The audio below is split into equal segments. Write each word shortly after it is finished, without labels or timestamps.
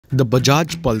The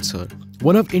Bajaj Pulsar,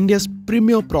 one of India's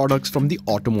premier products from the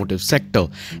automotive sector.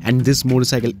 And this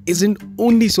motorcycle isn't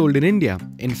only sold in India.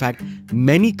 In fact,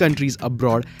 many countries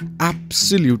abroad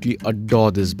absolutely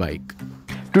adore this bike.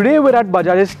 Today we're at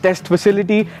Bajaj's test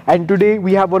facility, and today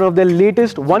we have one of their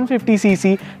latest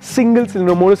 150cc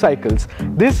single-cylinder motorcycles.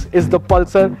 This is the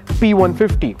Pulsar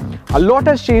P150. A lot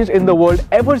has changed in the world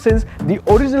ever since the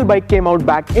original bike came out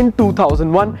back in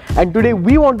 2001, and today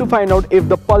we want to find out if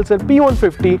the Pulsar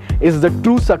P150 is the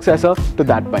true successor to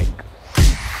that bike.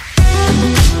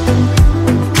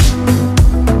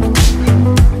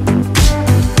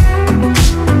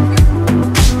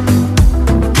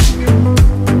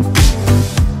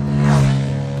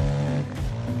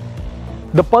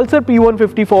 The Pulsar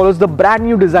P150 follows the brand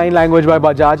new design language by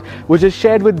Bajaj, which is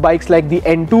shared with bikes like the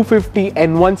N250,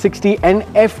 N160 and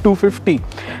F250.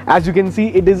 As you can see,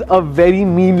 it is a very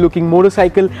mean looking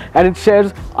motorcycle and it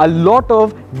shares a lot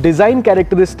of design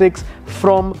characteristics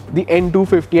from the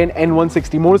N250 and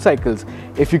N160 motorcycles.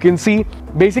 If you can see,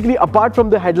 basically apart from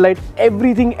the headlight,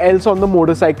 everything else on the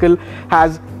motorcycle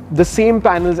has the same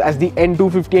panels as the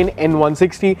N250 and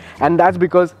N160, and that's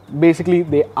because basically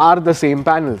they are the same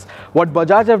panels. What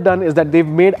Bajaj have done is that they've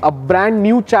made a brand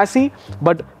new chassis,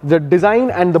 but the design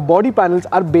and the body panels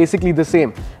are basically the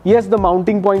same. Yes, the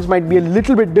mounting points might be a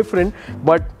little bit different,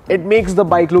 but it makes the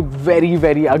bike look very,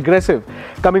 very aggressive.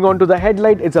 Coming on to the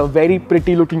headlight, it's a very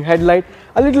pretty looking headlight,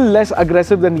 a little less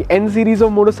aggressive than the N series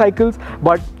of motorcycles,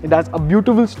 but it has a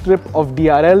beautiful strip of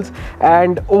DRLs,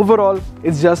 and overall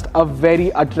it's just a very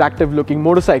attractive looking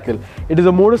motorcycle. It is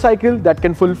a motorcycle that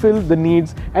can fulfill the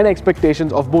needs and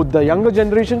expectations of both the younger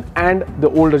generation and the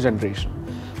older generation.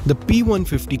 The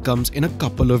P150 comes in a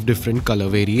couple of different color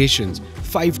variations,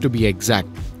 5 to be exact.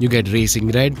 You get racing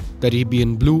red,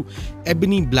 Caribbean blue,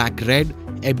 ebony black red,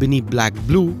 ebony black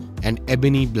blue and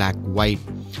ebony black white.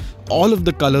 All of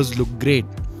the colors look great,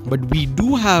 but we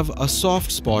do have a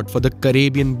soft spot for the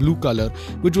Caribbean blue color,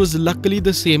 which was luckily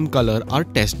the same color our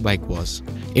test bike was.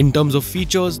 In terms of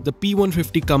features, the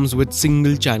P150 comes with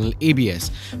single channel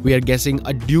ABS. We are guessing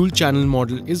a dual channel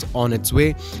model is on its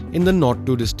way in the not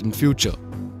too distant future.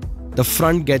 The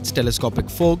front gets telescopic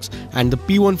forks, and the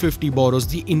P150 borrows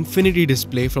the infinity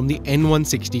display from the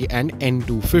N160 and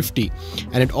N250,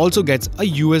 and it also gets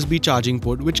a USB charging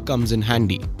port which comes in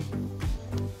handy.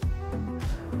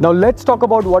 Now let's talk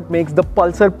about what makes the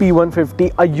Pulsar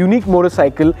P150 a unique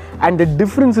motorcycle and the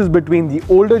differences between the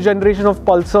older generation of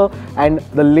Pulsar and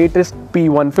the latest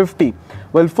P150.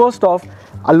 Well, first off,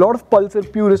 a lot of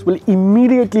Pulsar purists will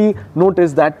immediately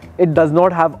notice that it does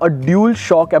not have a dual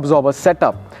shock absorber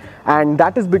setup. And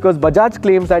that is because Bajaj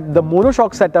claims that the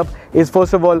monoshock setup is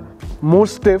first of all more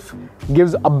stiff,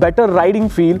 gives a better riding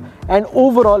feel, and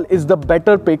overall is the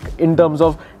better pick in terms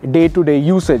of day-to-day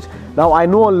usage. Now I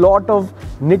know a lot of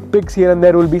nitpicks here and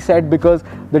there will be said because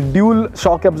the dual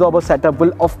shock absorber setup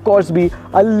will of course be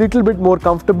a little bit more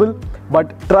comfortable,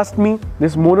 but trust me,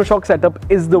 this monoshock setup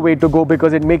is the way to go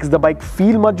because it makes the bike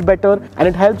feel much better and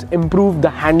it helps improve the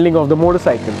handling of the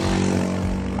motorcycle.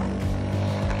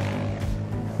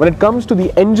 When it comes to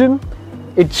the engine,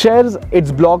 it shares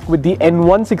its block with the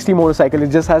N160 motorcycle.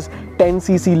 It just has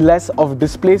 10cc less of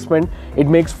displacement. It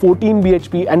makes 14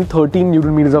 bhp and 13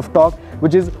 Nm of torque,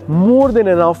 which is more than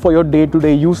enough for your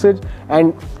day-to-day usage.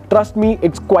 And trust me,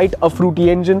 it's quite a fruity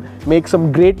engine, makes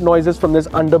some great noises from this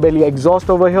underbelly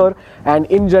exhaust over here, and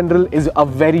in general is a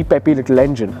very peppy little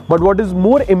engine. But what is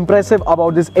more impressive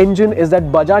about this engine is that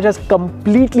Bajaj has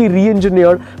completely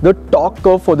re-engineered the torque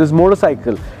curve for this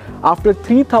motorcycle. After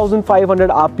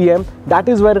 3500 RPM, that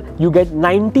is where you get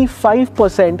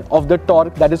 95% of the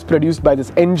torque that is produced by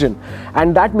this engine,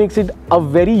 and that makes it a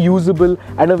very usable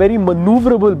and a very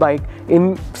maneuverable bike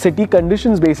in city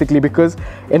conditions basically, because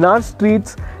in our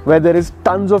streets where there is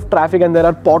tons of traffic and there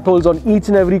are potholes on each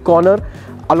and every corner,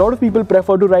 a lot of people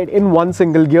prefer to ride in one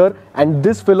single gear, and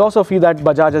this philosophy that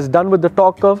Bajaj has done with the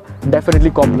torque curve definitely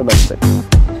complements it.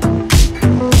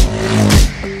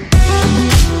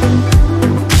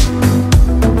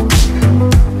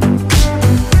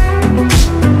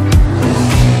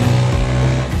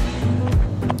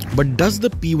 But does the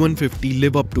P150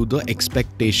 live up to the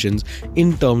expectations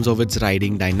in terms of its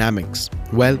riding dynamics?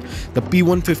 Well, the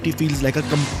P150 feels like a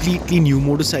completely new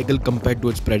motorcycle compared to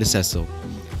its predecessor.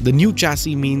 The new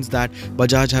chassis means that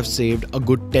Bajaj have saved a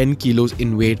good 10 kilos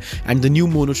in weight, and the new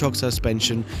monoshock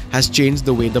suspension has changed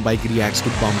the way the bike reacts to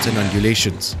bumps and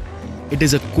undulations. It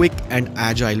is a quick and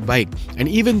agile bike, and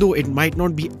even though it might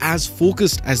not be as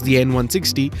focused as the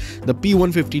N160, the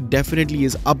P150 definitely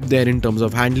is up there in terms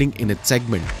of handling in its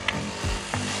segment.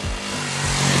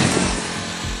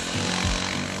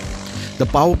 The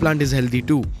power plant is healthy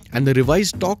too, and the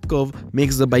revised torque curve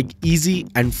makes the bike easy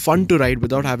and fun to ride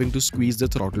without having to squeeze the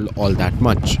throttle all that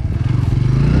much.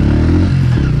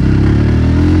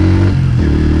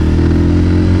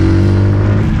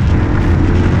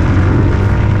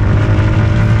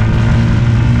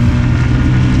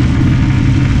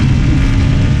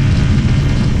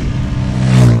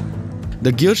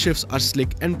 The gear shifts are slick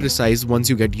and precise once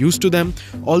you get used to them,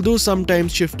 although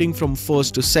sometimes shifting from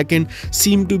first to second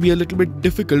seem to be a little bit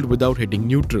difficult without hitting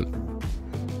neutral.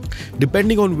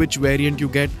 Depending on which variant you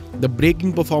get, the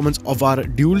braking performance of our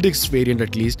dual disc variant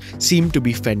at least seemed to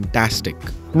be fantastic.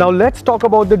 Now let's talk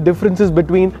about the differences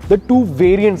between the two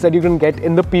variants that you can get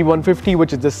in the P150,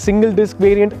 which is the single disc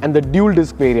variant and the dual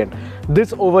disc variant.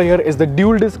 This over here is the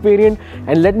dual disc variant,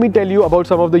 and let me tell you about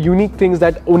some of the unique things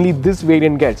that only this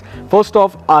variant gets. First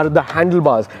off are the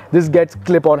handlebars. This gets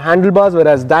clip-on handlebars,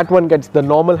 whereas that one gets the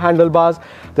normal handlebars.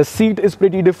 The seat is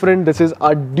pretty different. This is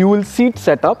a dual seat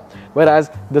setup,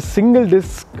 whereas the single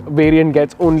disc variant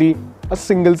gets only a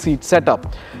single seat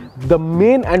setup. The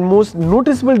main and most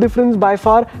noticeable difference by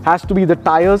far has to be the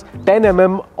tires. 10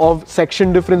 mm of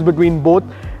section difference between both.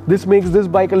 This makes this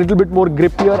bike a little bit more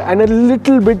grippier and a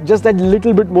little bit, just that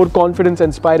little bit more confidence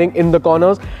inspiring in the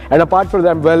corners. And apart from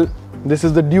that, well, this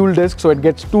is the dual disc, so it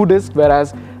gets 2 discs,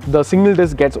 whereas the single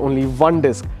disc gets only 1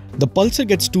 disc. The Pulsar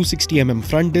gets 260mm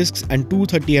front discs and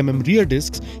 230mm rear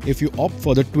discs if you opt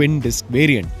for the twin disc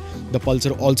variant. The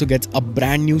Pulsar also gets a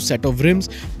brand new set of rims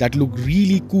that look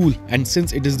really cool, and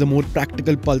since it is the more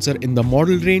practical Pulsar in the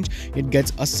model range, it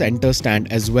gets a center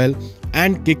stand as well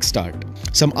and kickstart.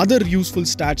 Some other useful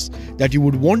stats that you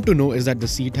would want to know is that the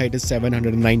seat height is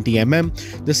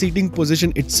 790mm, the seating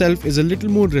position itself is a little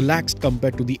more relaxed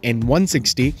compared to the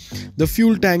N160, the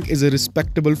fuel tank is a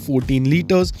respectable 14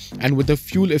 liters, and with a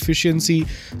fuel efficiency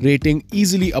rating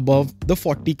easily above the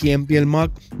 40 kmpl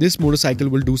mark, this motorcycle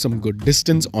will do some good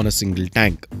distance on a single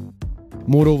tank.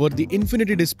 Moreover, the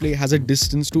Infinity display has a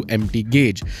distance to empty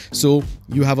gauge, so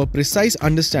you have a precise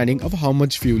understanding of how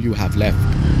much fuel you have left.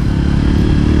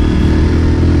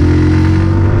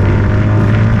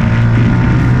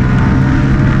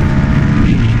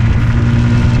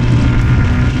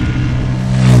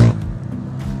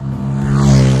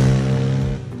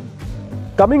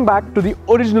 Coming back to the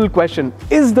original question,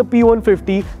 is the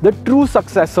P150 the true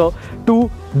successor to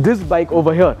this bike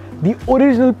over here, the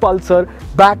original Pulsar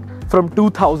back from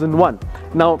 2001?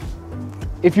 Now,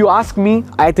 if you ask me,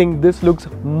 I think this looks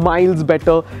miles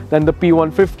better than the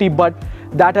P150, but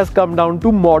that has come down to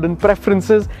modern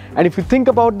preferences. And if you think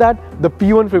about that, the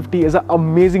P150 is an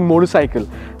amazing motorcycle.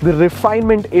 The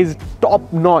refinement is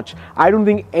top notch. I don't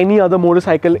think any other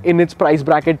motorcycle in its price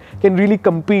bracket can really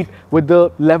compete with the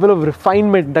level of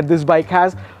refinement that this bike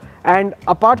has. And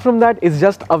apart from that, it's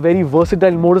just a very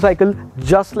versatile motorcycle,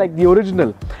 just like the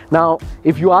original. Now,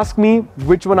 if you ask me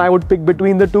which one I would pick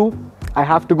between the two, I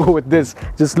have to go with this.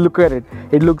 Just look at it.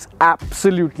 It looks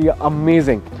absolutely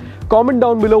amazing. Comment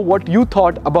down below what you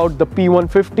thought about the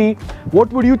P150.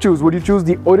 What would you choose? Would you choose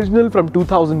the original from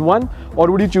 2001,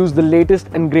 or would you choose the latest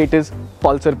and greatest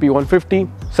Pulsar P150?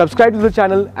 Subscribe to the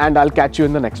channel and I'll catch you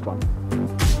in the next one.